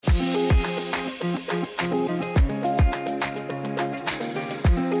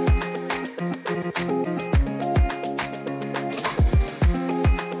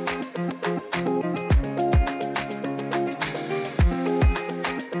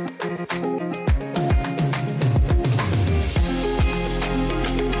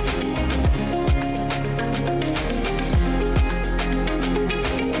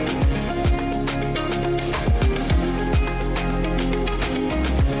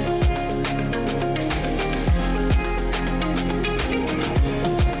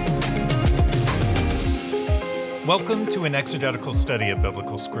Welcome to an exegetical study of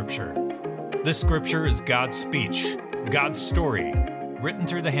biblical scripture. This scripture is God's speech, God's story, written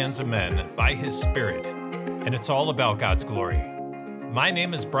through the hands of men by His Spirit, and it's all about God's glory. My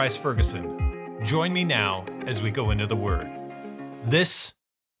name is Bryce Ferguson. Join me now as we go into the Word. This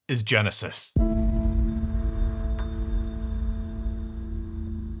is Genesis.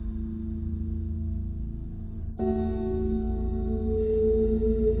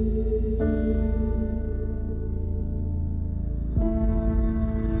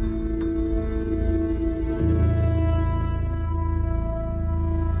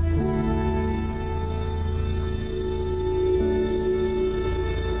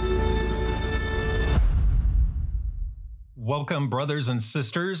 Welcome, brothers and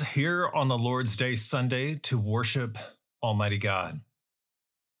sisters, here on the Lord's Day Sunday to worship Almighty God.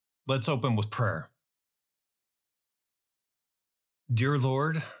 Let's open with prayer. Dear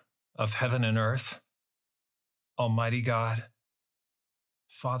Lord of heaven and earth, Almighty God,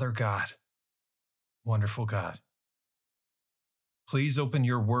 Father God, wonderful God, please open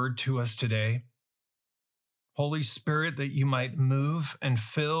your word to us today. Holy Spirit, that you might move and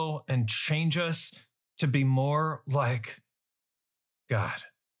fill and change us to be more like God,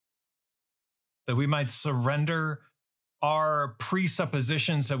 that we might surrender our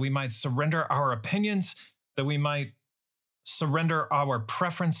presuppositions, that we might surrender our opinions, that we might surrender our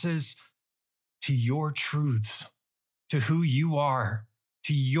preferences to your truths, to who you are,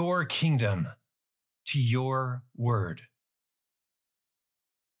 to your kingdom, to your word.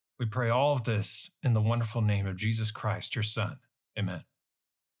 We pray all of this in the wonderful name of Jesus Christ, your Son. Amen.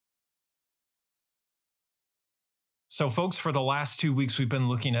 So, folks, for the last 2 weeks, we've been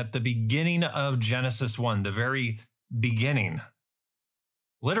looking at the beginning of Genesis 1, the very beginning.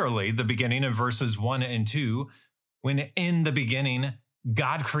 Literally, the beginning of verses 1 and 2, when in the beginning,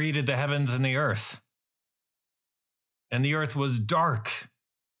 God created the heavens and the earth. And the earth was dark.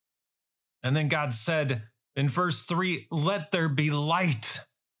 And then God said in verse 3, "Let there be light."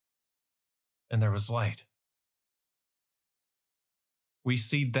 And there was light. We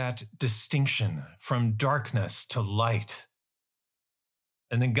see that distinction from darkness to light.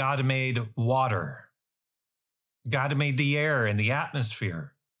 And then God made water. God made the air and the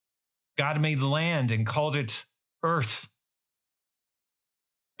atmosphere. God made land and called it earth.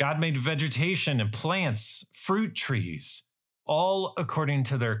 God made vegetation and plants, fruit trees, all according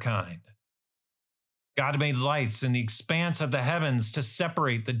to their kind. God made lights in the expanse of the heavens to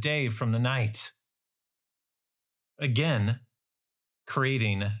separate the day from the night. Again,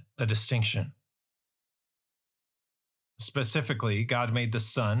 creating a distinction. Specifically, God made the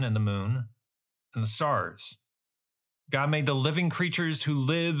sun and the moon and the stars. God made the living creatures who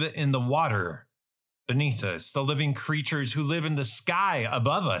live in the water beneath us, the living creatures who live in the sky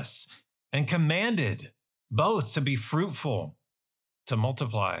above us, and commanded both to be fruitful, to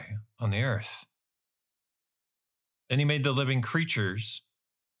multiply on the earth. Then he made the living creatures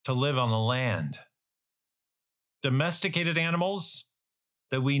to live on the land. Domesticated animals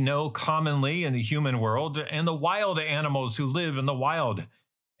that we know commonly in the human world, and the wild animals who live in the wild,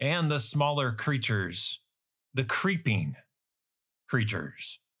 and the smaller creatures, the creeping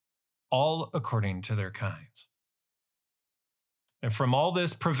creatures, all according to their kinds. And from all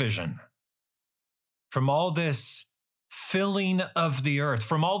this provision, from all this filling of the earth,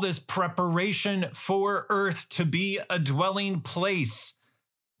 from all this preparation for earth to be a dwelling place,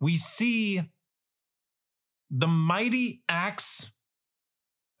 we see the mighty acts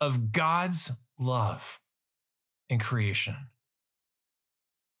of God's love in creation.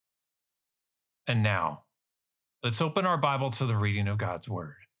 And now, let's open our Bible to the reading of God's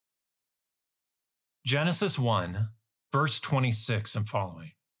Word. Genesis 1, verse 26 and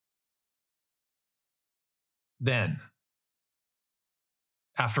following. Then,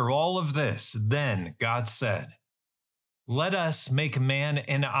 after all of this, then God said, "Let us make man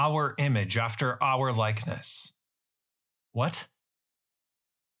in our image, after our likeness." What?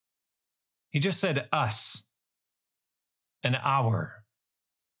 He just said us, and our.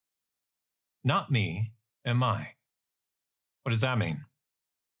 Not me and my. What does that mean?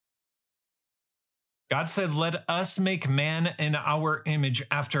 God said, "Let us make man in our image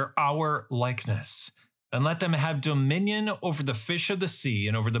after our likeness, and let them have dominion over the fish of the sea,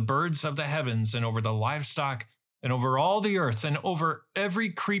 and over the birds of the heavens, and over the livestock, and over all the earth, and over every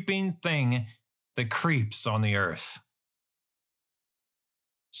creeping thing that creeps on the earth."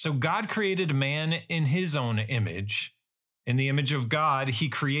 So God created man in his own image. In the image of God, he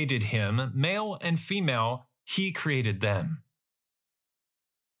created him. Male and female, he created them.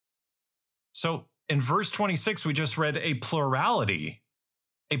 So in verse 26, we just read a plurality,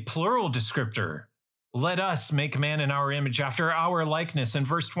 a plural descriptor Let us make man in our image after our likeness. In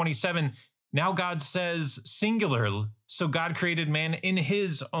verse 27, now God says singular. So God created man in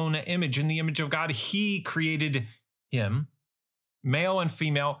his own image. In the image of God, he created him. Male and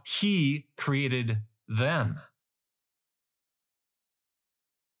female, he created them.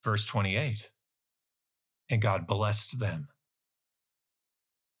 Verse 28, and God blessed them.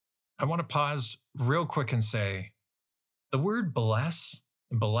 I want to pause real quick and say the word bless,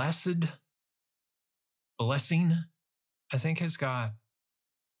 blessed, blessing, I think has got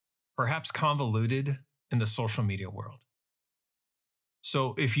perhaps convoluted in the social media world.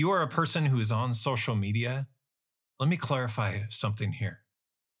 So if you are a person who is on social media, let me clarify something here.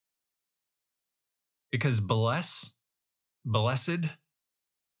 Because bless, blessed,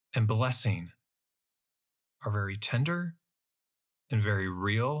 and blessing are very tender and very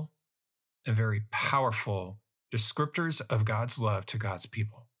real and very powerful descriptors of God's love to God's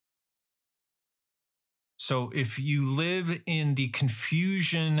people. So if you live in the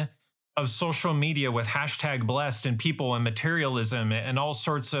confusion of social media with hashtag blessed and people and materialism and all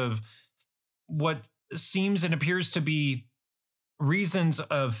sorts of what seems and appears to be reasons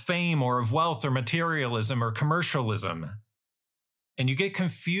of fame or of wealth or materialism or commercialism, and you get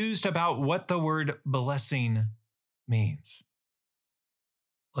confused about what the word blessing means,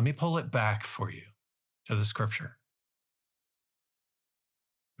 let me pull it back for you to the scripture.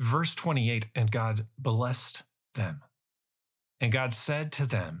 Verse 28, and God blessed them. And God said to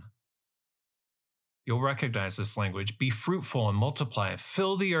them, you'll recognize this language, be fruitful and multiply,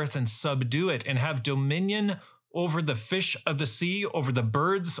 fill the earth and subdue it, and have dominion over the fish of the sea, over the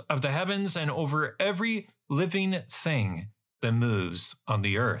birds of the heavens, and over every living thing that moves on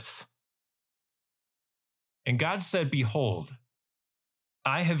the earth. And God said, behold,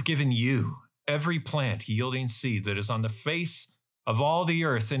 I have given you every plant yielding seed that is on the face of all the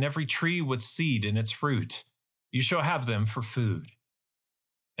earth, and every tree with seed in its fruit. You shall have them for food.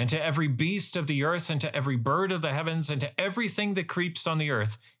 And to every beast of the earth, and to every bird of the heavens, and to everything that creeps on the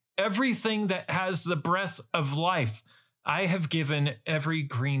earth, everything that has the breath of life, I have given every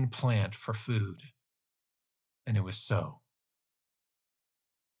green plant for food. And it was so.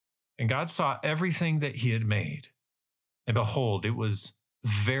 And God saw everything that he had made, and behold, it was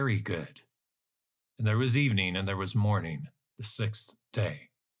very good. And there was evening, and there was morning, the sixth day.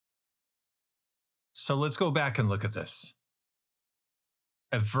 So let's go back and look at this.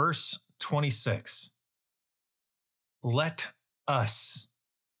 At verse 26, let us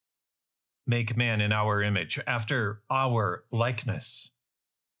make man in our image, after our likeness.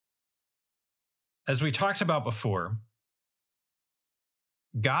 As we talked about before,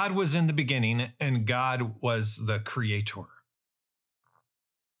 God was in the beginning and God was the creator.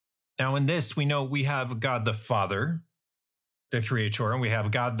 Now in this, we know we have God the Father, the creator, and we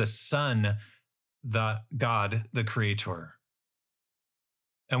have God the Son, God the creator.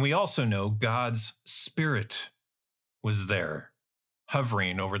 And we also know God's Spirit was there,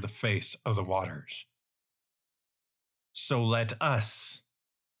 hovering over the face of the waters. So let us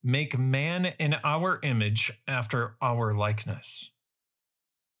make man in our image after our likeness.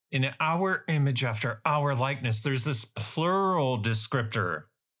 In our image after our likeness, there's this plural descriptor,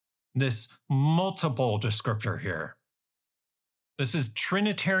 this multiple descriptor here. This is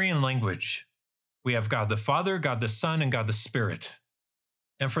Trinitarian language. We have God the Father, God the Son, and God the Spirit.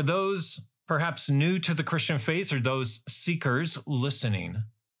 And for those perhaps new to the Christian faith or those seekers listening,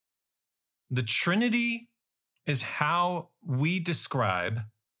 the Trinity is how we describe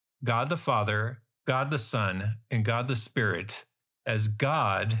God the Father, God the Son, and God the Spirit as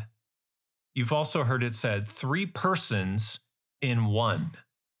God. You've also heard it said, three persons in one.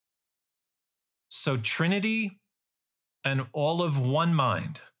 So Trinity and all of one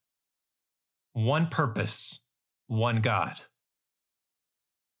mind, one purpose, one God.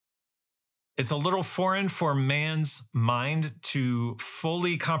 It's a little foreign for man's mind to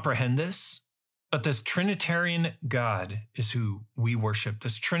fully comprehend this, but this Trinitarian God is who we worship.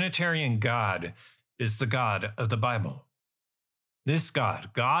 This Trinitarian God is the God of the Bible. This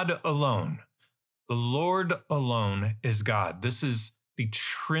God, God alone, the Lord alone is God. This is the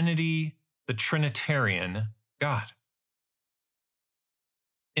Trinity, the Trinitarian God.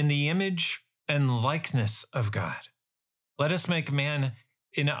 In the image and likeness of God, let us make man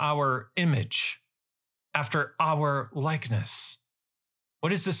in our image, after our likeness. What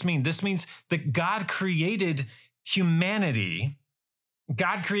does this mean? This means that God created humanity.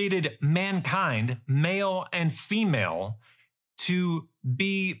 God created mankind, male and female, to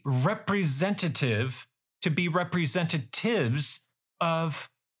be representative, to be representatives of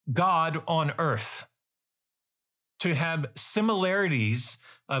God on earth. to have similarities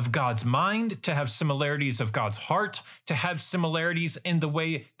of God's mind, to have similarities of God's heart, to have similarities in the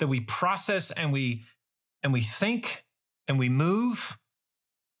way that we process and we think and we move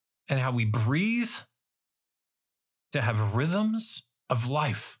and how we breathe, to have rhythms of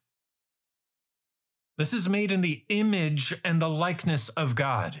life. This is made in the image and the likeness of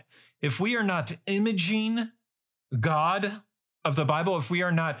God. If we are not imaging God of the Bible, if we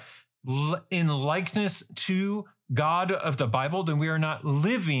are not in likeness to God of the Bible, then we are not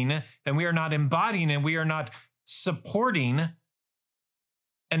living and we are not embodying and we are not supporting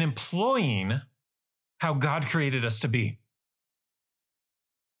and employing how God created us to be.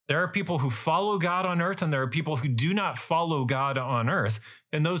 There are people who follow God on earth and there are people who do not follow God on earth.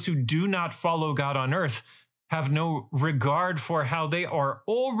 And those who do not follow God on earth have no regard for how they are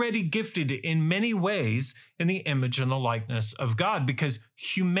already gifted in many ways in the image and the likeness of God, because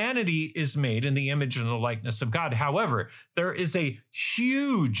humanity is made in the image and the likeness of God. However, there is a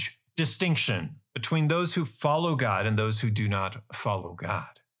huge distinction between those who follow God and those who do not follow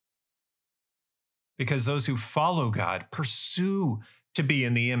God. Because those who follow God pursue to be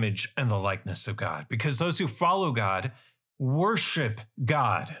in the image and the likeness of God. Because those who follow God worship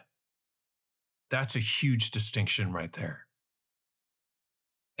God. That's a huge distinction right there.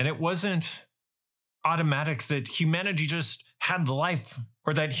 And it wasn't automatic that humanity just had life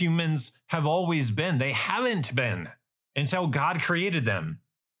or that humans have always been. They haven't been until God created them.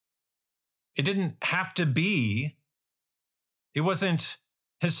 It didn't have to be. It wasn't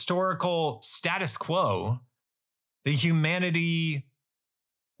historical status quo. The humanity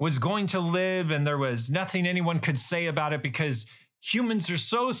was going to live and there was nothing anyone could say about it because humans are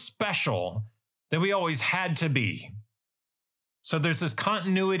so special that we always had to be. So there's this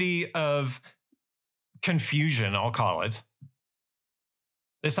continuity of confusion, I'll call it.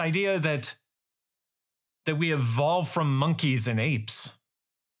 This idea that we evolved from monkeys and apes.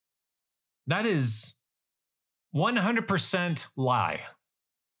 That is 100% lie.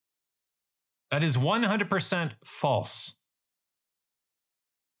 That is 100% false.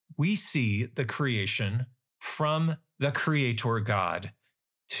 We see the creation from the Creator God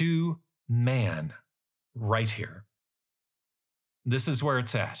to man right here. This is where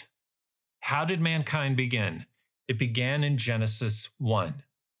it's at. How did mankind begin? It began in Genesis 1,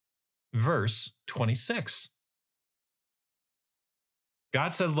 verse 26.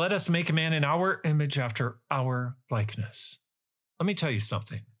 God said, "Let us make man in our image after our likeness." Let me tell you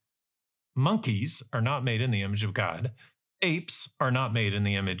something. Monkeys are not made in the image of God. Apes are not made in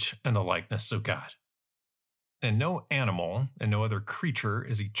the image and the likeness of God. And no animal and no other creature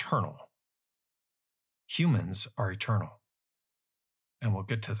is eternal. Humans are eternal. And we'll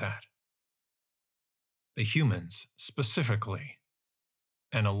get to that. The humans specifically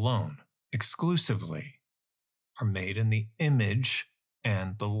and alone, exclusively, are made in the image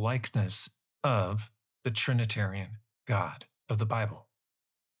and the likeness of the Trinitarian God of the Bible.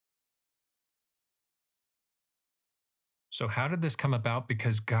 So how did this come about?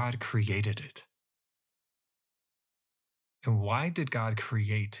 Because God created it. And why did God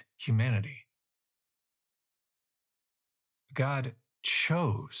create humanity? God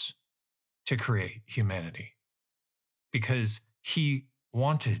chose to create humanity because he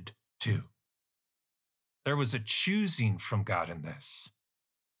wanted to. There was a choosing from God in this.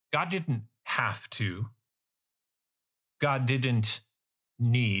 God didn't have to. God didn't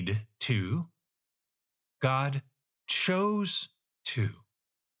need to. God chose to.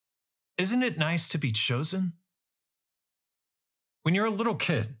 Isn't it nice to be chosen? When you're a little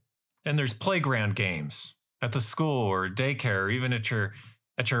kid and there's playground games at the school or daycare or even at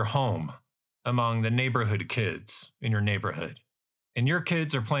your home among the neighborhood kids in your neighborhood, and your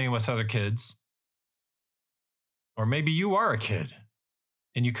kids are playing with other kids, or maybe you are a kid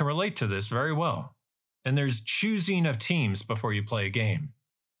and you can relate to this very well, and there's choosing of teams before you play a game.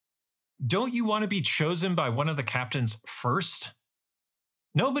 Don't you want to be chosen by one of the captains first?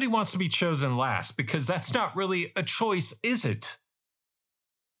 Nobody wants to be chosen last because that's not really a choice, is it?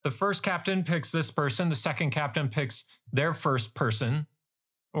 The first captain picks this person, the second captain picks their first person,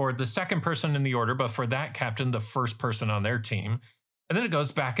 or the second person in the order, but for that captain, the first person on their team. And then it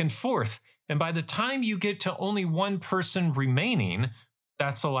goes back and forth. And by the time you get to only one person remaining,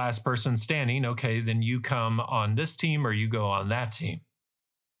 that's the last person standing. Okay, then you come on this team or you go on that team.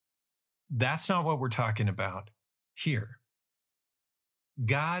 That's not what we're talking about here.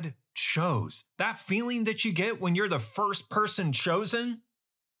 God chose. That feeling that you get when you're the first person chosen,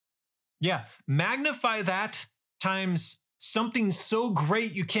 yeah, magnify that times something so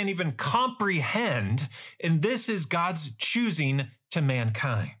great you can't even comprehend. And this is God's choosing to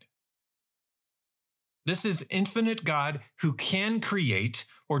mankind. This is infinite God who can create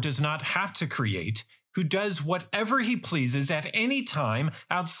or does not have to create, who does whatever he pleases at any time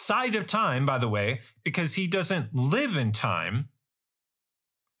outside of time, by the way, because he doesn't live in time.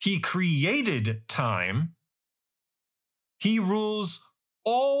 He created time. He rules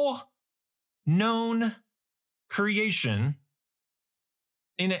all known creation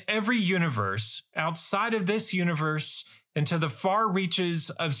in every universe, outside of this universe, into the far reaches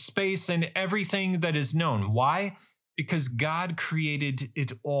of space and everything that is known. Why? Because God created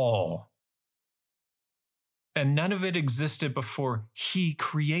it all. And none of it existed before he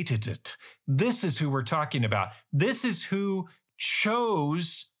created it. This is who we're talking about. This is who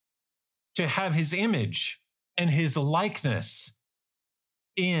chose to have his image and his likeness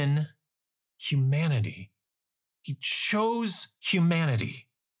in humanity. He chose humanity.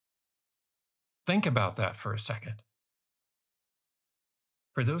 Think about that for a second.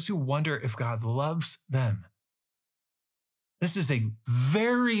 For those who wonder if God loves them, this is a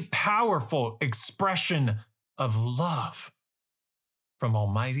very powerful expression of love from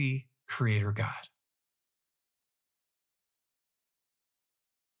Almighty Creator God.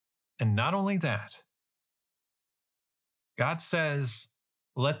 And not only that, God says,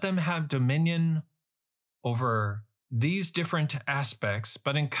 let them have dominion over these different aspects,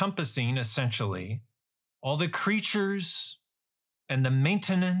 but encompassing essentially all the creatures and the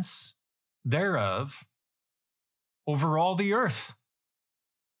maintenance thereof over all the earth.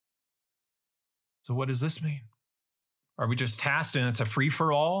 So what does this mean? Are we just tasked and it's a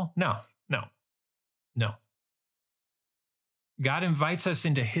free-for-all? No. God invites us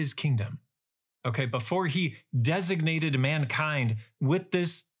into his kingdom. Okay, before he designated mankind with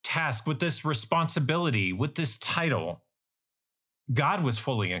this task, with this responsibility, with this title, God was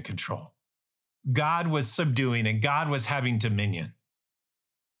fully in control. God was subduing and God was having dominion.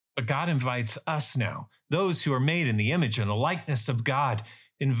 But God invites us now, those who are made in the image and the likeness of God,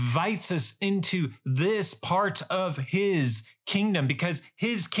 invites us into this part of his kingdom because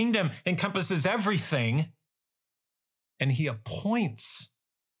his kingdom encompasses everything, and he appoints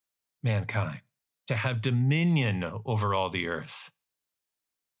mankind to have dominion over all the earth.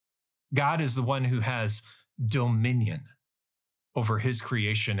 God is the one who has dominion over his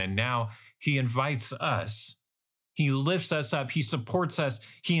creation, and now he invites us. He lifts us up. He supports us.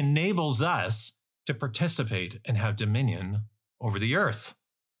 He enables us to participate and have dominion over the earth.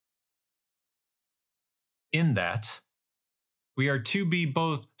 In that, we are to be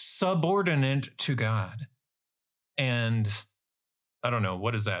both subordinate to God and, I don't know,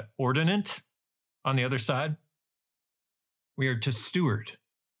 what is that? Ordinate on the other side? We are to steward.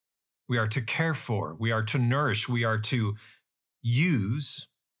 We are to care for. We are to nourish. We are to use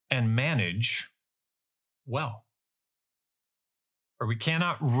and manage well. For we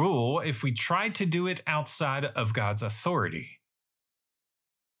cannot rule if we try to do it outside of God's authority.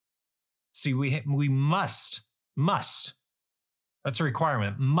 See, we must, that's a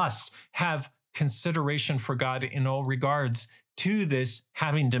requirement, must have consideration for God in all regards to this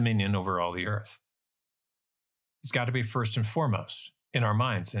having dominion over all the earth. It's got to be first and foremost in our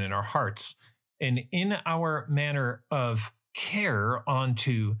minds and in our hearts and in our manner of care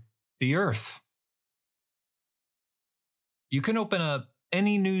onto the earth. You can open up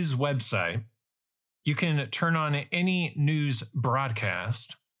any news website, you can turn on any news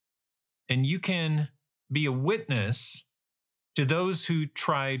broadcast, and you can be a witness to those who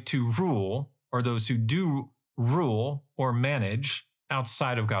try to rule or those who do rule or manage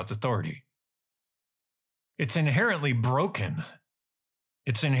outside of God's authority. It's inherently broken.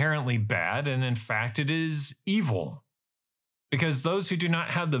 It's inherently bad, and in fact, it is evil. Because those who do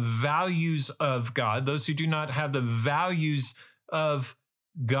not have the values of God, those who do not have the values of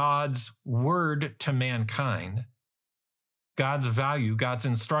God's word to mankind, God's value, God's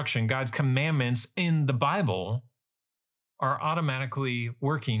instruction, God's commandments in the Bible are automatically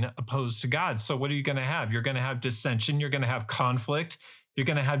working opposed to God. So what are you going to have? You're going to have dissension. You're going to have conflict. You're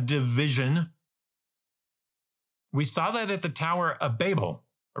going to have division. We saw that at the Tower of Babel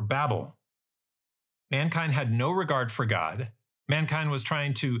or Babel. Mankind had no regard for God. Mankind was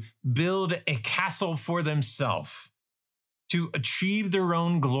trying to build a castle for themselves to achieve their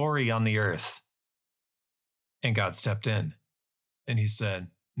own glory on the earth. And God stepped in and he said,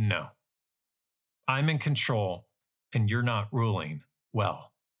 no, I'm in control and you're not ruling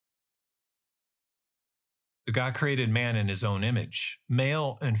well. So God created man in his own image.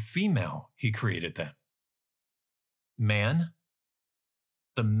 Male and female, he created them. Man,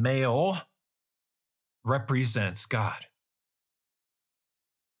 the male, represents God.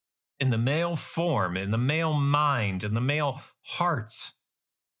 In the male form, in the male mind, in the male heart,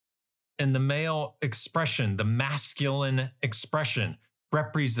 And the male expression, the masculine expression,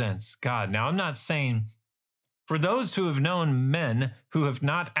 represents God. Now, I'm not saying, for those who have known men who have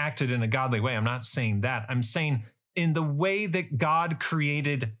not acted in a godly way, I'm not saying that. I'm saying in the way that God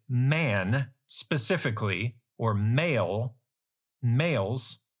created man specifically, or males,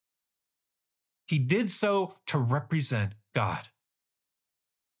 he did so to represent God.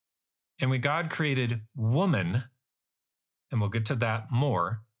 And when God created woman, and we'll get to that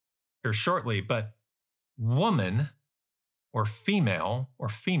more here shortly, but woman or female or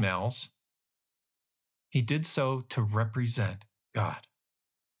females, he did so to represent God.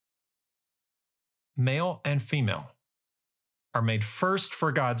 Male and female are made first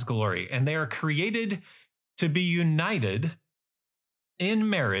for God's glory, and they are created to be united in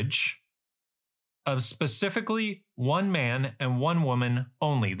marriage of specifically one man and one woman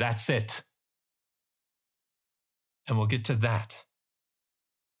only. That's it. And we'll get to that.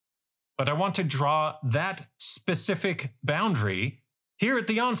 But I want to draw that specific boundary here at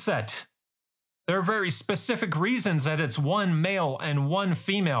the onset. There are very specific reasons that it's one male and one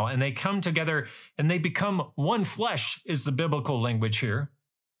female, and they come together and they become one flesh, is the biblical language here.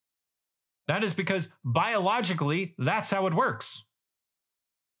 That is because biologically, that's how it works.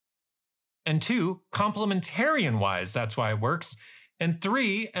 And 2, complementarian-wise, that's why it works. And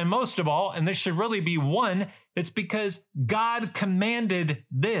 3, and most of all, and this should really be 1, it's because God commanded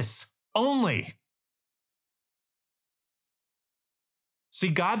this only. See,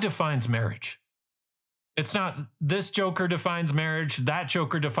 God defines marriage. It's not this joker defines marriage, that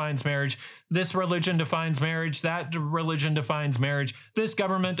joker defines marriage, this religion defines marriage, that religion defines marriage, this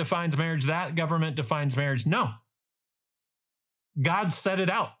government defines marriage, that government defines marriage. No. God set it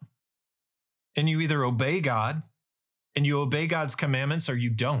out. And you either obey God and you obey God's commandments or you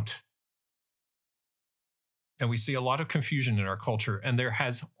don't. And we see a lot of confusion in our culture, and there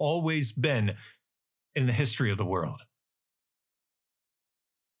has always been in the history of the world.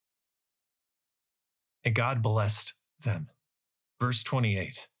 And God blessed them. Verse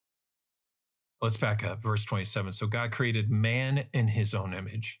 28. Let's back up. Verse 27. So God created man in his own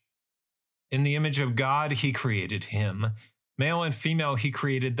image. In the image of God, he created him. Male and female, he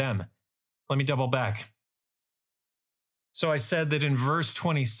created them. Let me double back. So I said that in verse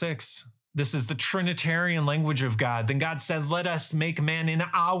 26, this is the Trinitarian language of God. Then God said, let us make man in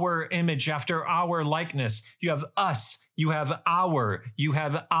our image, after our likeness. You have us, you have our, you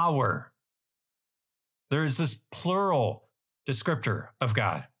have our. There is this plural descriptor of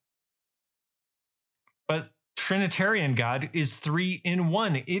God. But Trinitarian God is 3 in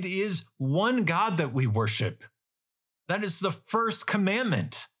 1. It is one God that we worship. That is the first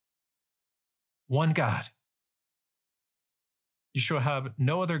commandment. One God. You shall have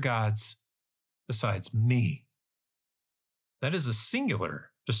no other gods besides me. That is a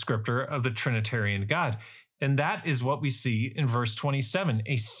singular descriptor of the Trinitarian God. And that is what we see in verse 27,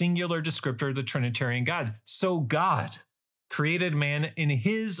 a singular descriptor of the Trinitarian God. So God created man in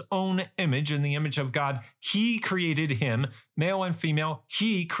his own image, in the image of God. He created him, male and female.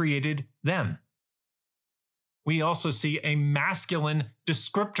 He created them. We also see a masculine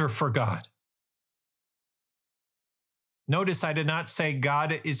descriptor for God. Notice I did not say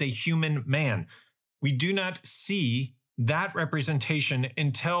God is a human man. We do not see that representation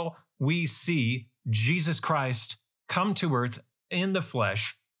until we see Jesus Christ come to earth in the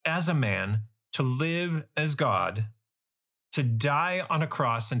flesh as a man to live as God, to die on a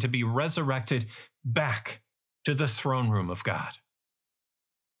cross, and to be resurrected back to the throne room of God.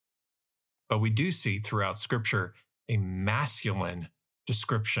 But we do see throughout Scripture a masculine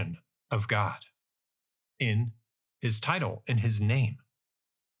description of God in his title, in his name,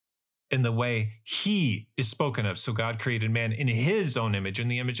 in the way he is spoken of. So God created man in his own image, in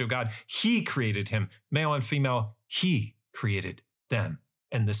the image of God. He created him, male and female. He created them.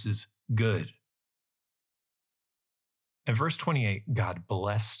 And this is good. In verse 28, God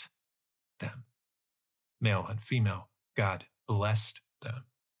blessed them. Male and female, God blessed them.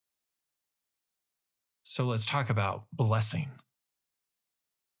 So let's talk about blessing.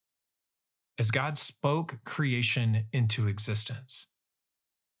 As God spoke creation into existence,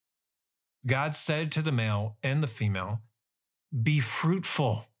 God said to the male and the female, be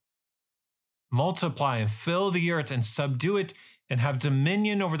fruitful, multiply and fill the earth and subdue it and have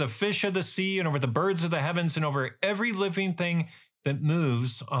dominion over the fish of the sea and over the birds of the heavens and over every living thing that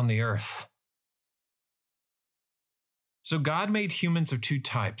moves on the earth. So God made humans of 2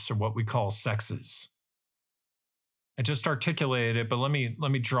 types, or what we call sexes. I just articulated it, but let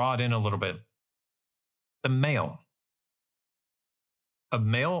me draw it in a little bit. The male, a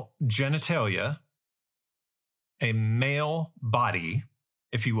male genitalia, a male body,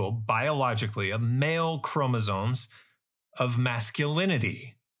 if you will, biologically, of male chromosomes, of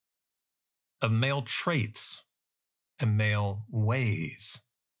masculinity, of male traits, and male ways.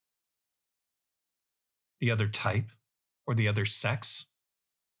 The other type or the other sex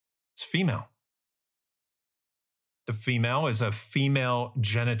is female. The female is a female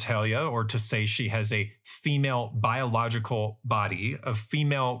genitalia, or to say she has a female biological body, of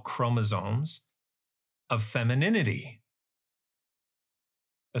female chromosomes, of femininity.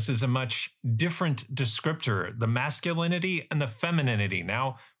 This is a much different descriptor, the masculinity and the femininity.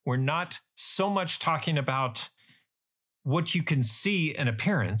 Now, we're not so much talking about what you can see in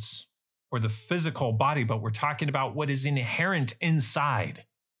appearance or the physical body, but we're talking about what is inherent inside.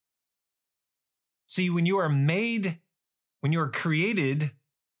 See, when you are created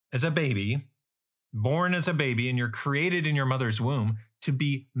as a baby, born as a baby, and you're created in your mother's womb to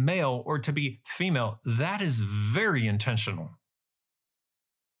be male or to be female, that is very intentional.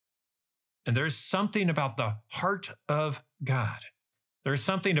 And there's something about the heart of God. There's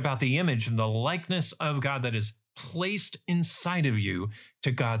something about the image and the likeness of God that is placed inside of you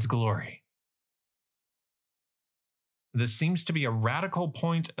to God's glory. This seems to be a radical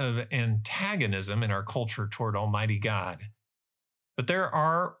point of antagonism in our culture toward Almighty God. But there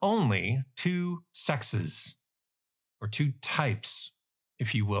are only two sexes, or two types,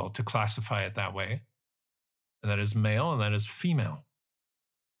 if you will, to classify it that way. And that is male and that is female.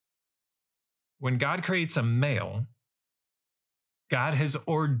 When God creates a male, God has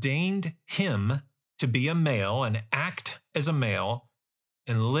ordained him to be a male and act as a male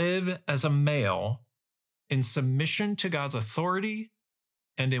and live as a male in submission to God's authority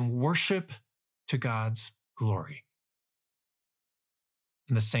and in worship to God's glory.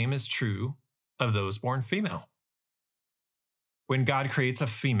 And the same is true of those born female. When God creates a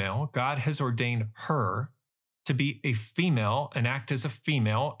female, God has ordained her to be a female and act as a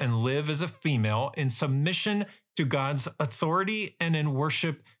female and live as a female in submission to God's authority and in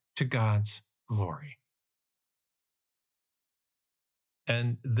worship to God's glory.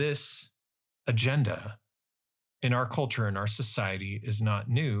 And this agenda in our culture, in our society, is not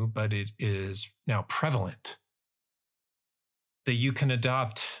new, but it is now prevalent. That you can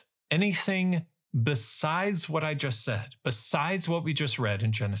adopt anything besides what I just said, besides what we just read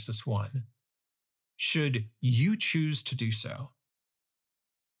in Genesis 1, should you choose to do so.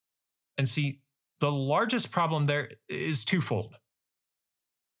 And see, the largest problem there is twofold,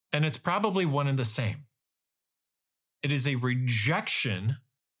 and it's probably one and the same. It is a rejection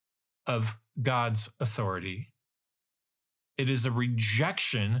of God's authority. It is a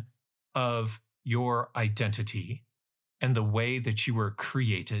rejection of your identity and the way that you were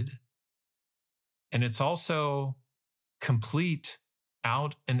created. And it's also complete,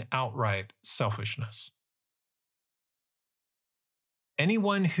 out and outright selfishness.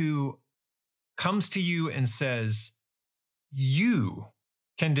 Anyone who comes to you and says, you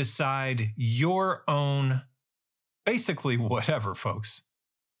can decide your own, basically whatever, folks.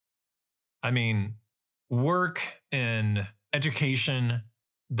 I mean, work and education,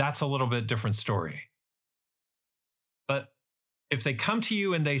 that's a little bit different story. But if they come to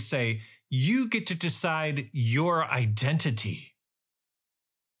you and they say, you get to decide your identity,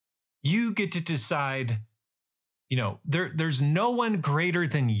 you get to decide, there's no one greater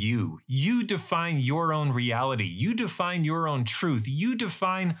than you. You define your own reality. You define your own truth. You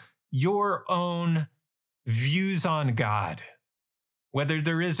define your own views on God, whether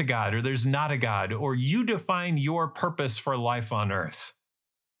there is a God or there's not a God, or you define your purpose for life on earth.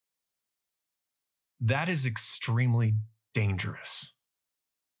 That is extremely dangerous.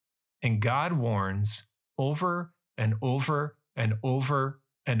 And God warns over and over and over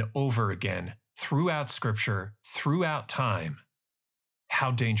and over again throughout Scripture, throughout time,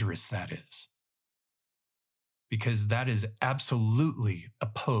 how dangerous that is. Because that is absolutely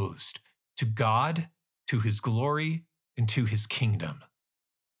opposed to God, to his glory, and to his kingdom.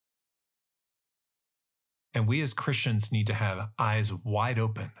 And we as Christians need to have eyes wide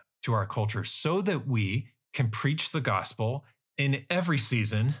open to our culture so that we can preach the gospel in every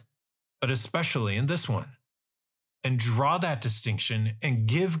season, but especially in this one, and draw that distinction and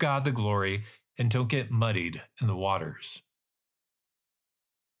give God the glory and don't get muddied in the waters.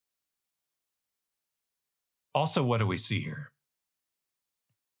 Also, what do we see here?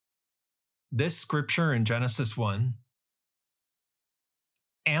 This scripture in Genesis 1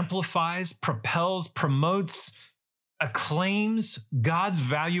 amplifies, propels, promotes, acclaims God's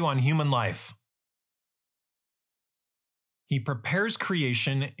value on human life. He prepares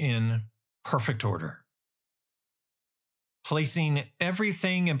creation in perfect order, placing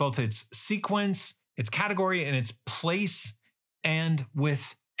everything in both its sequence, its category, and its place and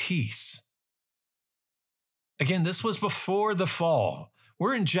with peace. Again, this was before the fall.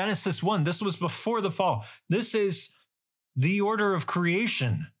 We're in Genesis 1. This was before the fall. This is the order of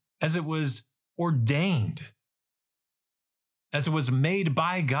creation as it was ordained, as it was made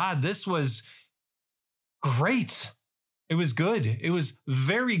by God. This was great. It was good. It was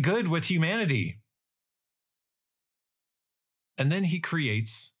very good with humanity. And then he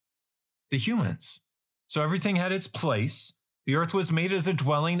creates the humans. So everything had its place. The earth was made as a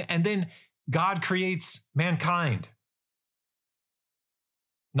dwelling, and then God creates mankind.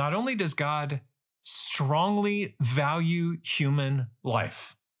 Not only does God strongly value human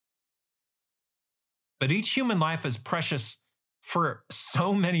life, but each human life is precious for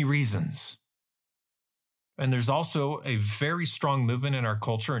so many reasons. And there's also a very strong movement in our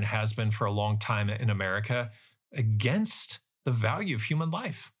culture, and has been for a long time in America, against the value of human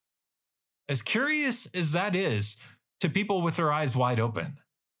life. As curious as that is to people with their eyes wide open,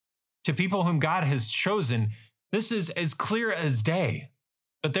 to people whom God has chosen, this is as clear as day.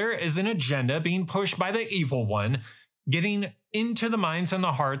 But there is an agenda being pushed by the evil one, getting into the minds and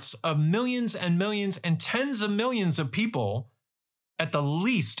the hearts of millions and millions and tens of millions of people, at the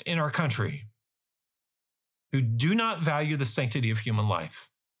least in our country, who do not value the sanctity of human life,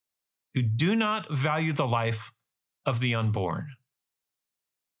 who do not value the life of the unborn,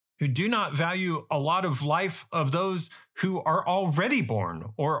 who do not value a lot of life of those who are already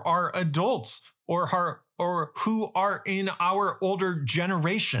born or are adults or who are in our older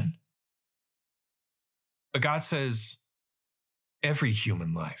generation. But God says every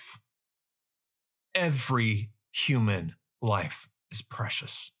human life is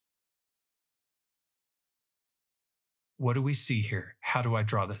precious. What do we see here? How do I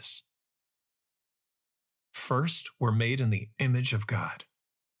draw this? First, we're made in the image of God.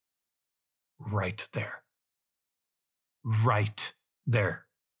 Right there. Right there.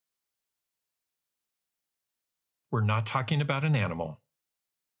 We're not talking about an animal.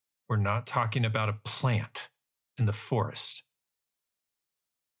 We're not talking about a plant in the forest.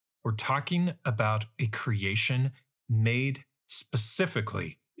 We're talking about a creation made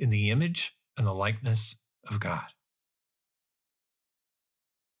specifically in the image and the likeness of God.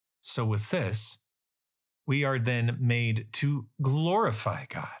 So with this, we are then made to glorify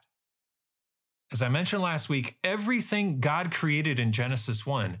God. As I mentioned last week, everything God created in Genesis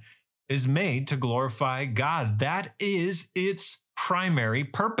 1 is made to glorify God. That is its primary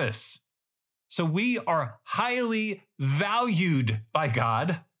purpose. So we are highly valued by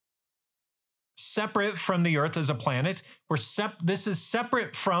God, separate from the earth as a planet. This is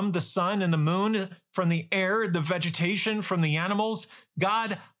separate from the sun and the moon, from the air, the vegetation, from the animals.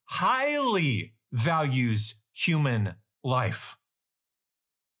 God highly values human life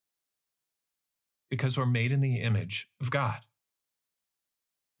because we're made in the image of God.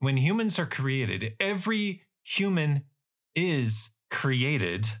 When humans are created, every human is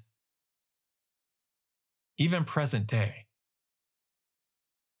created, even present day.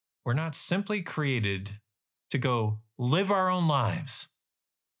 We're not simply created to go live our own lives.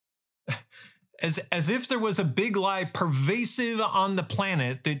 As if there was a big lie pervasive on the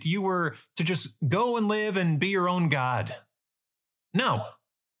planet that you were to just go and live and be your own God. No.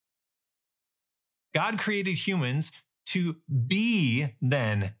 God created humans to be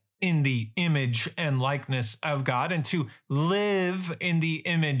then in the image and likeness of God, and to live in the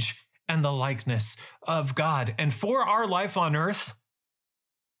image and the likeness of God. And for our life on earth,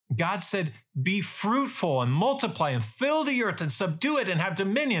 God said, be fruitful and multiply and fill the earth and subdue it and have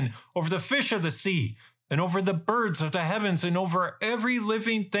dominion over the fish of the sea and over the birds of the heavens and over every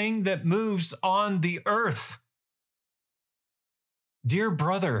living thing that moves on the earth. Dear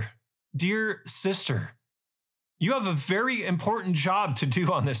brother, dear sister, you have a very important job to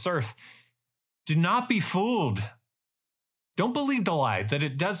do on this earth. Do not be fooled. Don't believe the lie that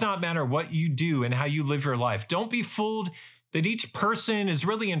it does not matter what you do and how you live your life. Don't be fooled that each person is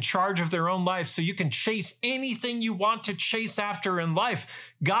really in charge of their own life so you can chase anything you want to chase after in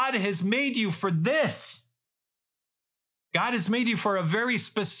life. God has made you for this. God has made you for a very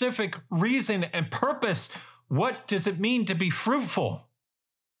specific reason and purpose. What does it mean to be fruitful?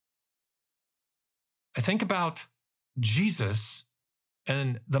 I think about Jesus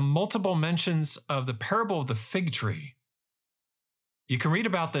and the multiple mentions of the parable of the fig tree. You can read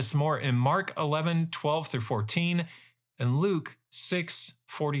about this more in Mark 11:12 through 14 and Luke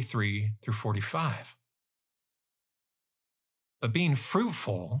 6:43 through 45. But being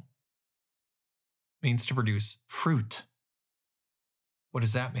fruitful means to produce fruit. What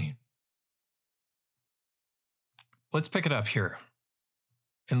does that mean? Let's pick it up here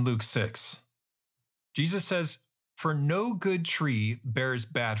in Luke 6. Jesus says, For no good tree bears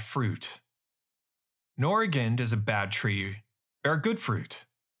bad fruit, nor again does a bad tree bear good fruit.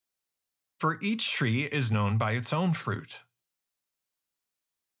 For each tree is known by its own fruit.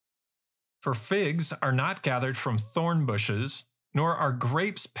 For figs are not gathered from thorn bushes, nor are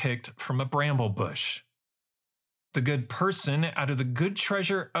grapes picked from a bramble bush. The good person out of the good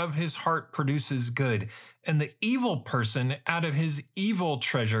treasure of his heart produces good, and the evil person out of his evil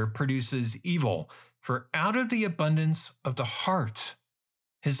treasure produces evil. For out of the abundance of the heart,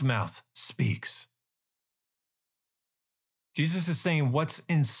 his mouth speaks. Jesus is saying what's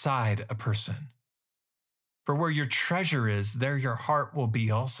inside a person. For where your treasure is, there your heart will be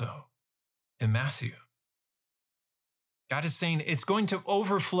also. In Matthew, God is saying it's going to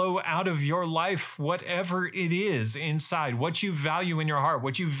overflow out of your life, whatever it is inside, what you value in your heart,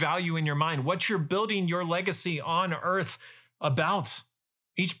 what you value in your mind, what you're building your legacy on earth about.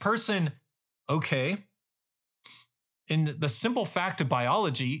 Each person, okay, in the simple fact of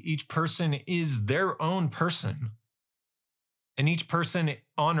biology, each person is their own person. And each person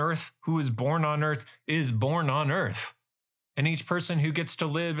on earth who is born on earth is born on earth. And each person who gets to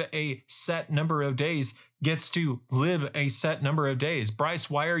live a set number of days gets to live a set number of days. Bryce,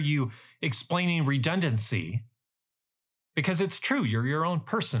 why are you explaining redundancy? Because it's true, you're your own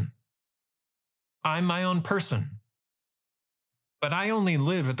person. I'm my own person. But I only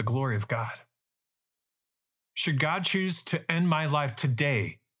live at the glory of God. Should God choose to end my life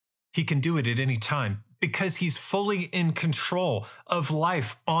today, he can do it at any time because he's fully in control of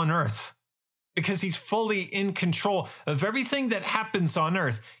life on earth. Because he's fully in control of everything that happens on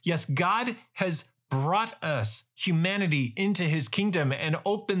earth. Yes, God has brought us, humanity, into his kingdom and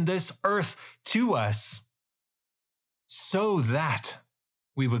opened this earth to us so that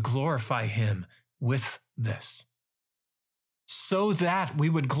we would glorify him with this. So that we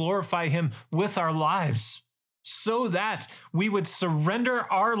would glorify him with our lives. So that we would surrender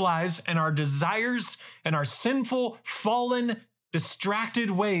our lives and our desires and our sinful, fallen,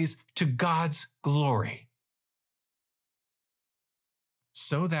 distracted ways to God's glory.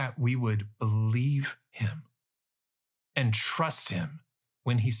 So that we would believe him and trust him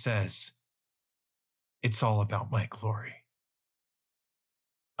when he says, it's all about my glory.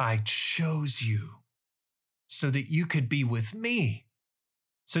 I chose you so that you could be with me,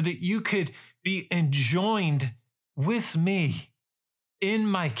 so that you could be enjoined with me in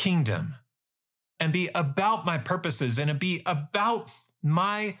my kingdom and be about my purposes and be about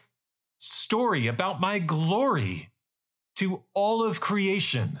my story, about my glory to all of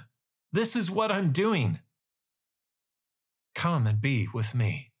creation. This is what I'm doing. Come and be with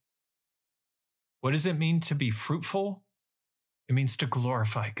me. What does it mean to be fruitful? It means to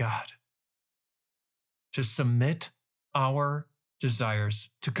glorify God, to submit our desires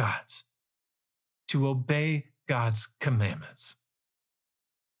to God's, to obey God's commandments.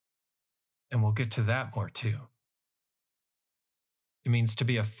 And we'll get to that more too. It means to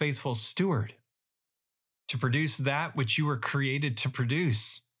be a faithful steward, to produce that which you were created to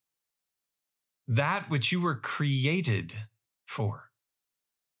produce, that which you were created for.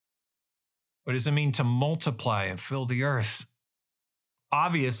 What does it mean to multiply and fill the earth?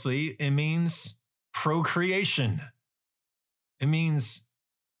 Obviously, it means procreation. It means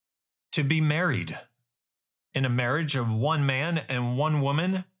to be married in a marriage of one man and one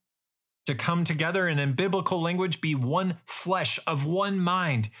woman, to come together and in biblical language be one flesh of one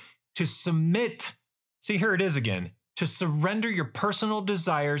mind, to submit. See, here it is again, to surrender your personal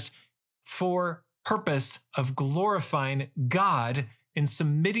desires for purpose of glorifying God in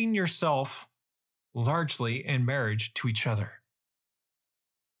submitting yourself largely in marriage to each other.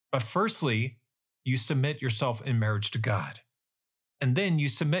 But firstly, you submit yourself in marriage to God. And then you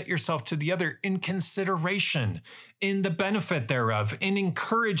submit yourself to the other in consideration, in the benefit thereof, in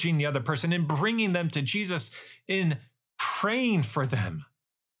encouraging the other person, in bringing them to Jesus, in praying for them,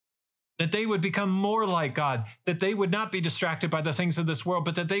 that they would become more like God, that they would not be distracted by the things of this world,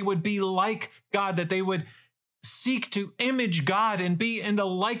 but that they would be like God, that they would seek to image God and be in the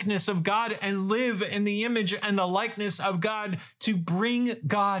likeness of God and live in the image and the likeness of God to bring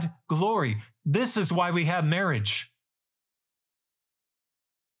God glory. This is why we have marriage.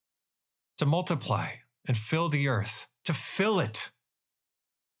 To multiply and fill the earth, to fill it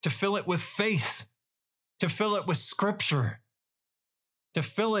with faith, to fill it with scripture, to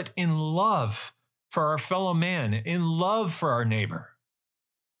fill it in love for our fellow man, in love for our neighbor,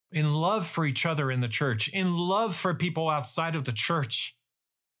 in love for each other in the church, in love for people outside of the church,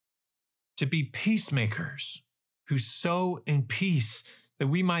 to be peacemakers who sow in peace, that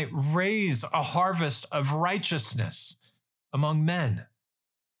we might raise a harvest of righteousness among men,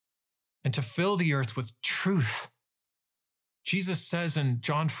 and to fill the earth with truth Jesus says in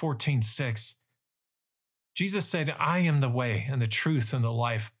John 14:6, Jesus said, I am the way and the truth and the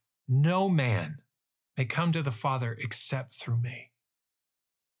life. No man may come to the Father except through me.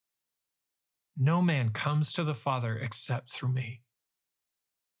 No man comes to the Father except through me.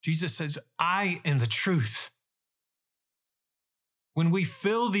 Jesus says, I am the truth. When we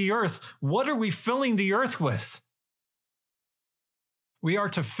fill the earth, what are we filling the earth with? We are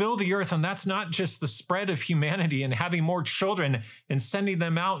to fill the earth, and that's not just the spread of humanity and having more children and sending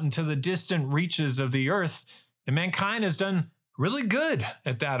them out into the distant reaches of the earth. And mankind has done really good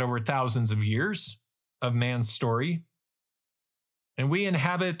at that over thousands of years of man's story. And we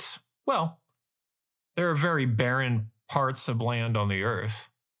inhabit, well, there are very barren parts of land on the earth.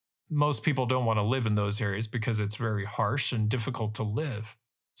 Most people don't want to live in those areas because it's very harsh and difficult to live.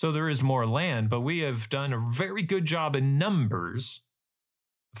 So there is more land, but we have done a very good job in numbers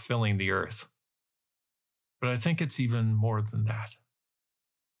of filling the earth. But I think it's even more than that.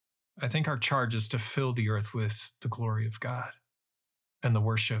 I think our charge is to fill the earth with the glory of God and the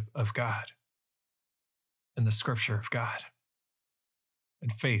worship of God and the scripture of God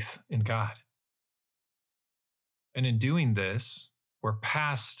and faith in God. And in doing this, we're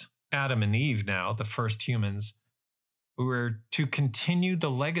past Adam and Eve now, the first humans. We're to continue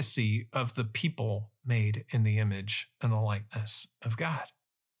the legacy of the people made in the image and the likeness of God.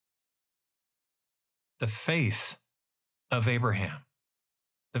 The faith of Abraham,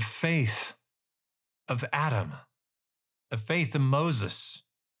 the faith of Adam, the faith of Moses,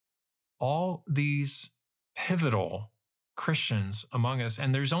 all these pivotal Christians among us,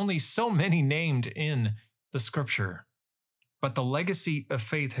 and there's only so many named in the scripture, but the legacy of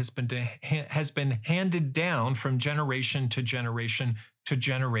faith has been handed down from generation to generation to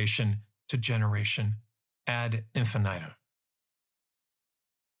generation to generation ad infinitum.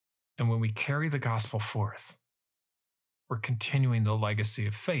 And when we carry the gospel forth, we're continuing the legacy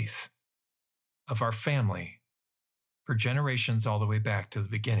of faith of our family for generations all the way back to the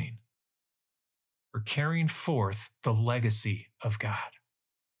beginning. We're carrying forth the legacy of God.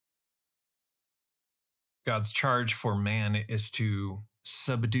 God's charge for man is to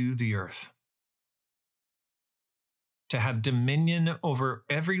subdue the earth, to have dominion over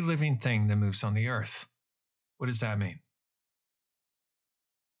every living thing that moves on the earth. What does that mean?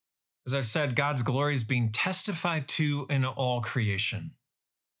 As I've said, God's glory is being testified to in all creation.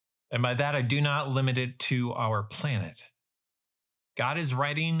 And by that, I do not limit it to our planet. God is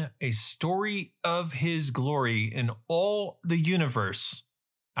writing a story of his glory in all the universe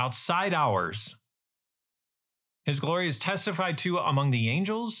outside ours. His glory is testified to among the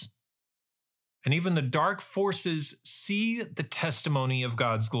angels, and even the dark forces see the testimony of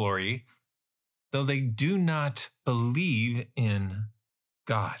God's glory, though they do not believe in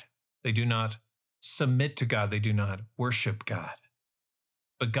God. They do not submit to God. They do not worship God.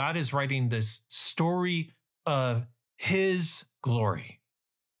 But God is writing this story of his glory.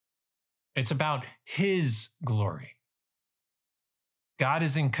 It's about his glory. God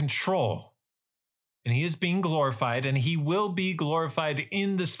is in control. And he is being glorified, and he will be glorified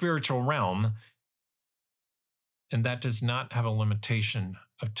in the spiritual realm. And that does not have a limitation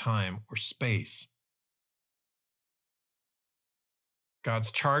of time or space.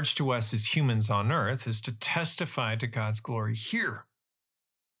 God's charge to us as humans on earth is to testify to God's glory here,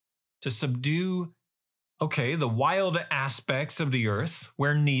 to subdue, the wild aspects of the earth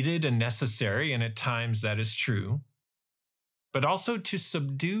where needed and necessary, and at times that is true, but also to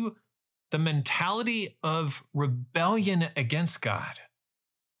subdue the mentality of rebellion against God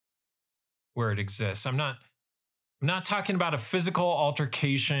where it exists. I'm not talking about a physical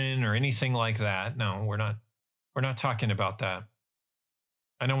altercation or anything like that. No, we're not talking about that.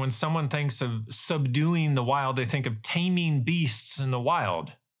 I know when someone thinks of subduing the wild, they think of taming beasts in the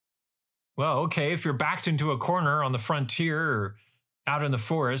wild. Well, okay, if you're backed into a corner on the frontier or out in the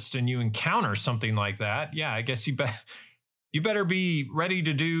forest and you encounter something like that, yeah, I guess you better be ready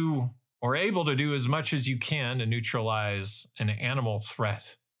to do or able to do as much as you can to neutralize an animal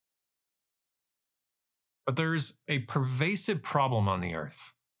threat. But there's a pervasive problem on the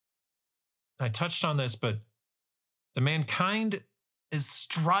earth. I touched on this, but the mankind is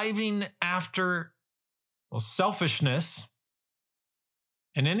striving after, selfishness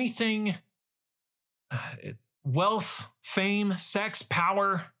and anything, wealth, fame, sex,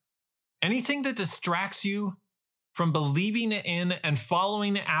 power, anything that distracts you from believing in and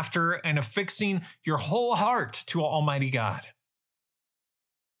following after and affixing your whole heart to Almighty God.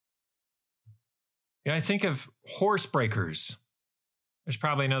 I think of horse breakers. There's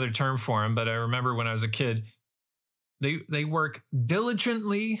probably another term for them, but I remember when I was a kid, they work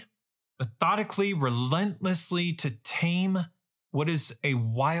diligently methodically, relentlessly to tame what is a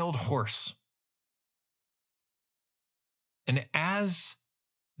wild horse. And as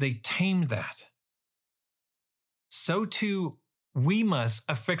they tame that, so too we must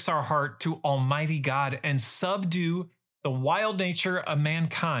affix our heart to Almighty God and subdue the wild nature of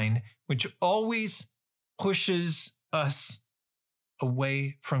mankind, which always pushes us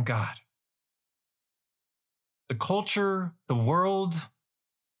away from God. The culture, the world,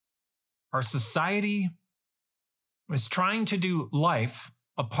 our society is trying to do life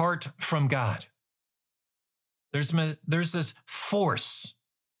apart from God. There's this force,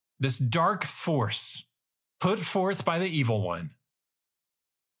 this dark force put forth by the evil one,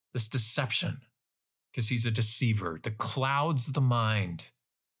 this deception, because he's a deceiver that clouds the mind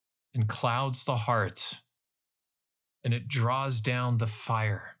and clouds the heart, and it draws down the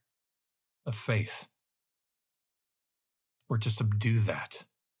fire of faith. We're to subdue that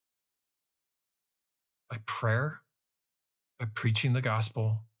by prayer, by preaching the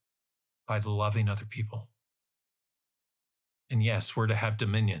gospel, by loving other people. And yes, we're to have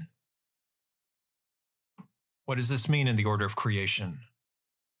dominion. What does this mean in the order of creation?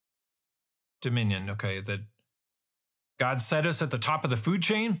 Dominion, okay, that God set us at the top of the food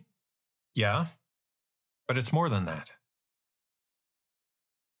chain? Yeah, but it's more than that.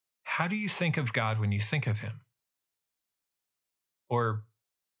 How do you think of God when you think of him? Or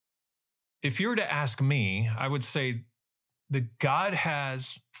if you were to ask me, I would say that God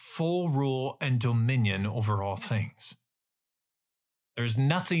has full rule and dominion over all things. There's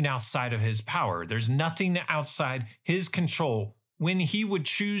nothing outside of his power. There's nothing outside his control when he would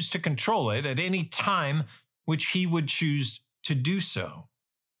choose to control it at any time which he would choose to do so.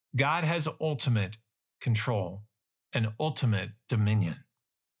 God has ultimate control and ultimate dominion.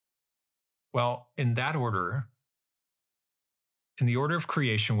 Well, in that order, in the order of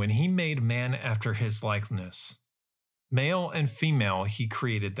creation, when he made man after his likeness, male and female, he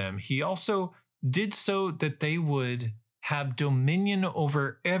created them. He also did so that they would have dominion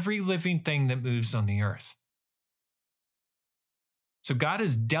over every living thing that moves on the earth. So God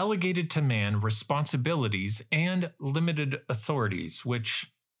has delegated to man responsibilities and limited authorities,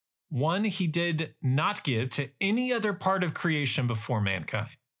 which one, he did not give to any other part of creation before mankind.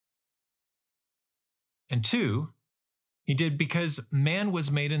 And two, he did because man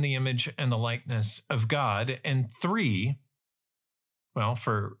was made in the image and the likeness of God. And three, well,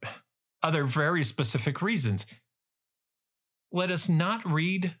 for other very specific reasons. Let us not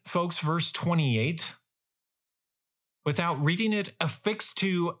read, folks, verse 28 without reading it affixed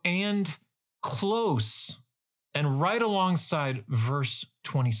to and close and right alongside verse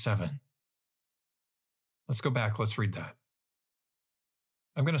 27. Let's go back. Let's read that.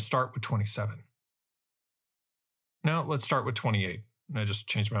 I'm going to start with 27. No, let's start with 28. I just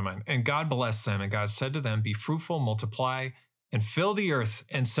changed my mind. And God blessed them, and God said to them, be fruitful, multiply, and fill the earth,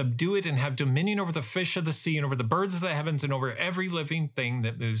 and subdue it, and have dominion over the fish of the sea, and over the birds of the heavens, and over every living thing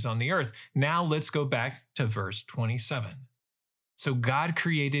that moves on the earth. Now let's go back to verse 27. So God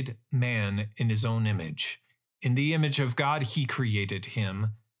created man in his own image. In the image of God, he created him.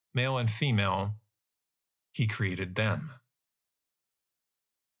 Male and female, he created them.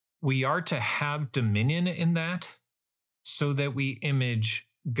 We are to have dominion in that so that we image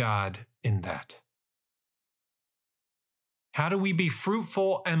God in that. How do we be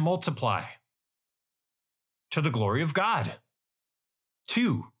fruitful and multiply? To the glory of God.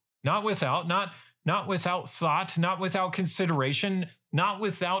 Two, not without thought, not without consideration, not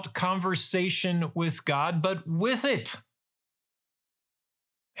without conversation with God, but with it.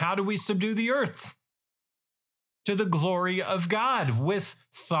 How do we subdue the earth? To the glory of God, with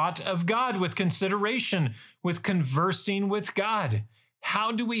thought of God, with consideration, with conversing with God.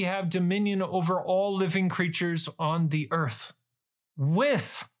 How do we have dominion over all living creatures on the earth?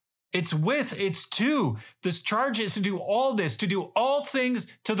 It's to. This charge is to do all this, to do all things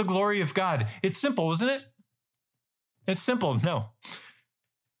to the glory of God. It's simple, isn't it? It's simple. No.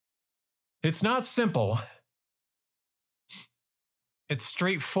 It's not simple. It's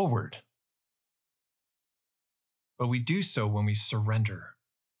straightforward. But we do so when we surrender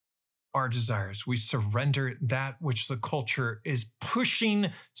our desires. We surrender that which the culture is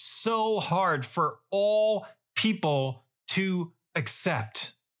pushing so hard for all people to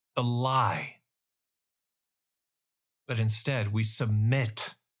accept, the lie. But instead, we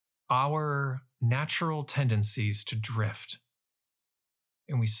submit our natural tendencies to drift.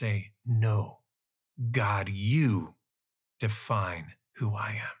 And we say, no, God, you define who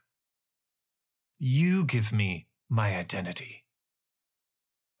I am. You give me my identity.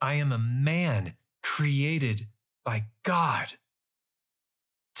 I am a man created by God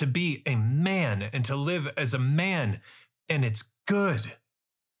to be a man and to live as a man, and it's good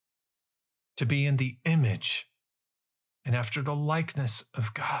to be in the image and after the likeness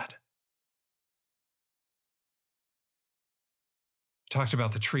of God. Talked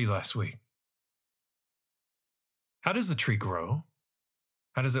about the tree last week. How does the tree grow?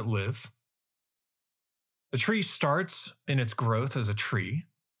 How does it live? The tree starts in its growth as a tree,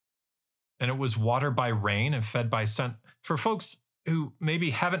 and it was watered by rain and fed by sun. For folks who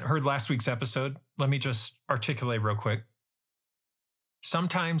maybe haven't heard last week's episode, let me just articulate real quick.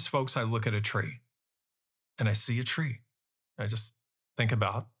 Sometimes, folks, I look at a tree and I see a tree. I just think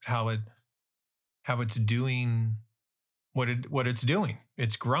about how it's doing what it's doing.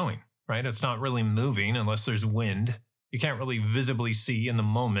 It's growing, right? It's not really moving unless there's wind. You can't really visibly see in the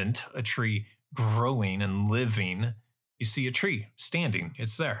moment a tree growing and living. You see a tree standing.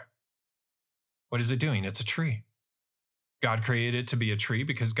 It's there. What is it doing? It's a tree. God created it to be a tree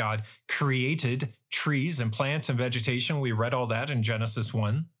because God created trees and plants and vegetation. We read all that in Genesis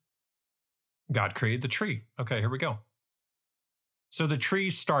 1. God created the tree. Okay, here we go. So the tree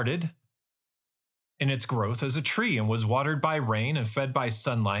started in its growth as a tree and was watered by rain and fed by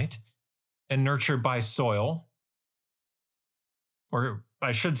sunlight and nurtured by soil. Or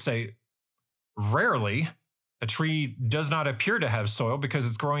I should say, rarely, a tree does not appear to have soil because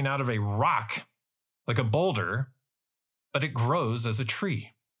it's growing out of a rock, like a boulder, but it grows as a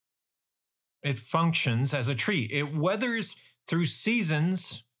tree. It functions as a tree. It weathers through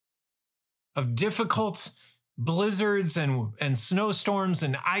seasons of difficult blizzards and snowstorms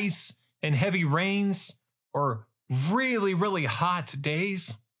and ice and heavy rains or really, really hot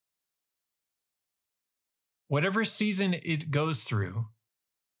days. Whatever season it goes through,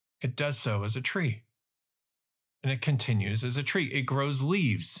 it does so as a tree. And it continues as a tree. It grows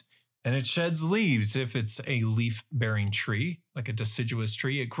leaves and it sheds leaves if it's a leaf-bearing tree, like a deciduous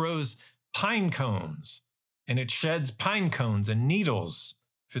tree. It grows pine cones and it sheds pine cones and needles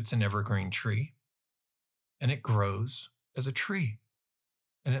if it's an evergreen tree. And it grows as a tree.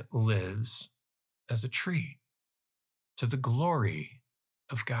 And it lives as a tree to the glory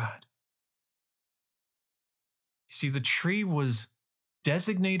of God. You see, the tree was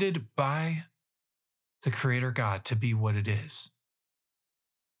designated by the Creator God to be what it is.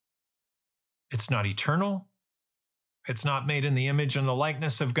 It's not eternal. It's not made in the image and the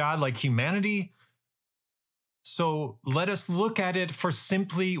likeness of God like humanity. So let us look at it for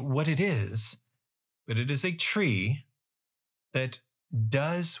simply what it is. But it is a tree that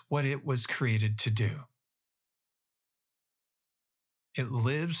does what it was created to do. It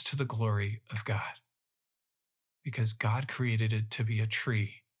lives to the glory of God because God created it to be a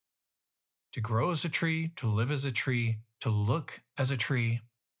tree, to grow as a tree, to live as a tree, to look as a tree,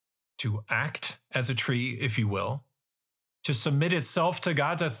 to act as a tree, if you will, to submit itself to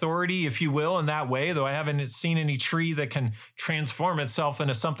God's authority, if you will, in that way, though I haven't seen any tree that can transform itself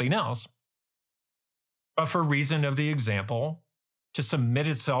into something else. But for reason of the example, to submit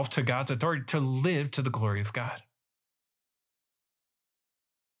itself to God's authority, to live to the glory of God.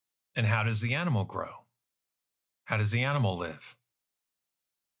 And how does the animal grow? How does the animal live?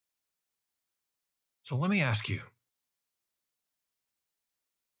 So let me ask you,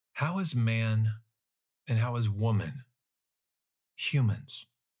 how is man and how is woman, humans,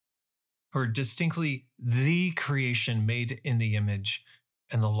 who are distinctly the creation made in the image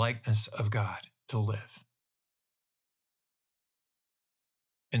and the likeness of God, to live?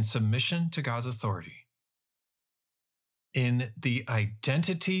 In submission to God's authority, in the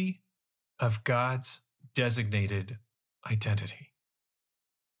identity of God's designated identity,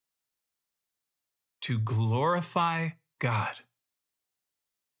 to glorify God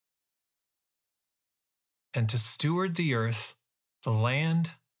and to steward the earth, the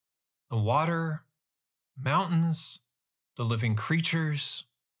land, the water, mountains, the living creatures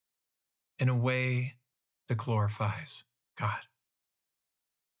in a way that glorifies God.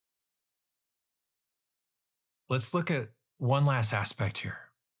 Let's look at one last aspect here.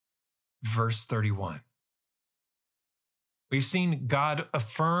 Verse 31. We've seen God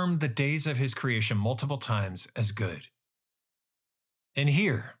affirm the days of his creation multiple times as good. And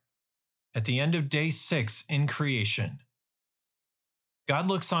here, at the end of day 6 in creation, God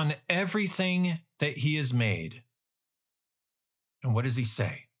looks on everything that he has made. And what does he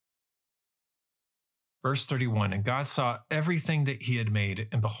say? Verse 31, and God saw everything that he had made,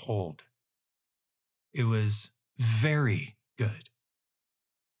 and behold, it was very good.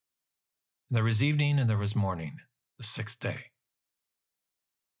 And there was evening and there was morning, the 6th day.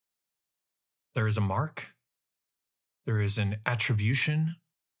 There is a mark. There is an attribution.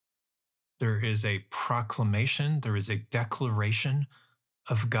 There is a proclamation. There is a declaration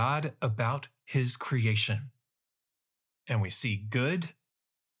of God about his creation. And we see good,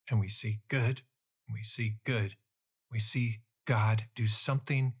 and we see good, and we see good. We see God do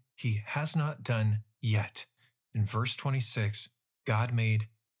something he has not done yet. In verse 26, God made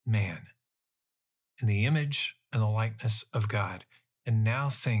man in the image and the likeness of God. And now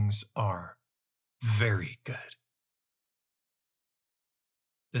things are very good.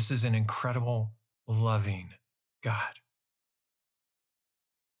 This is an incredible, loving God.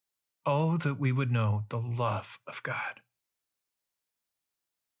 Oh, that we would know the love of God.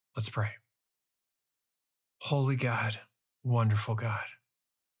 Let's pray. Holy God, wonderful God,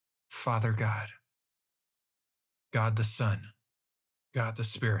 Father God, God the Son, God the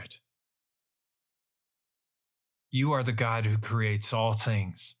Spirit. You are the God who creates all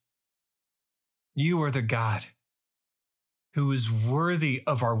things. You are the God who is worthy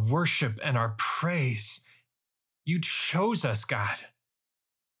of our worship and our praise. You chose us, God.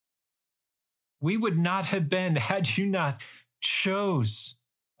 We would not have been had you not chose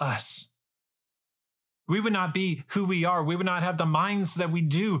us. We would not be who we are. We would not have the minds that we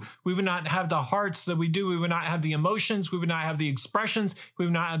do. We would not have the hearts that we do. We would not have the emotions. We would not have the expressions. We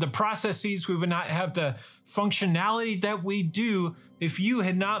would not have the processes. We would not have the functionality that we do if you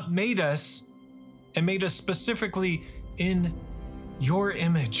had not made us and made us specifically in your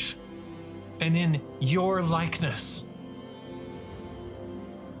image and in your likeness.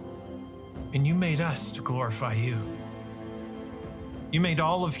 And you made us to glorify you. You made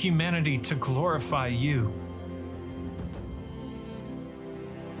all of humanity to glorify you.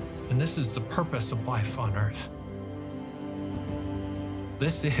 And this is the purpose of life on earth.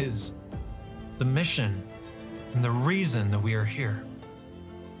 This is the mission and the reason that we are here.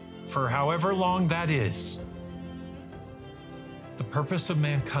 For however long that is, the purpose of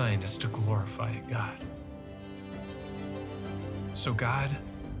mankind is to glorify God. So God,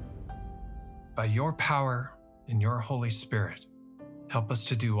 by your power and your Holy Spirit, help us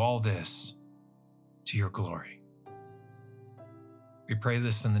to do all this to your glory. We pray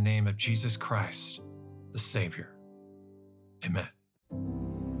this in the name of Jesus Christ, the Savior. Amen.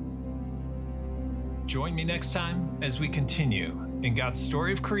 Join me next time as we continue in God's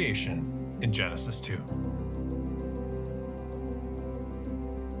story of creation in Genesis 2.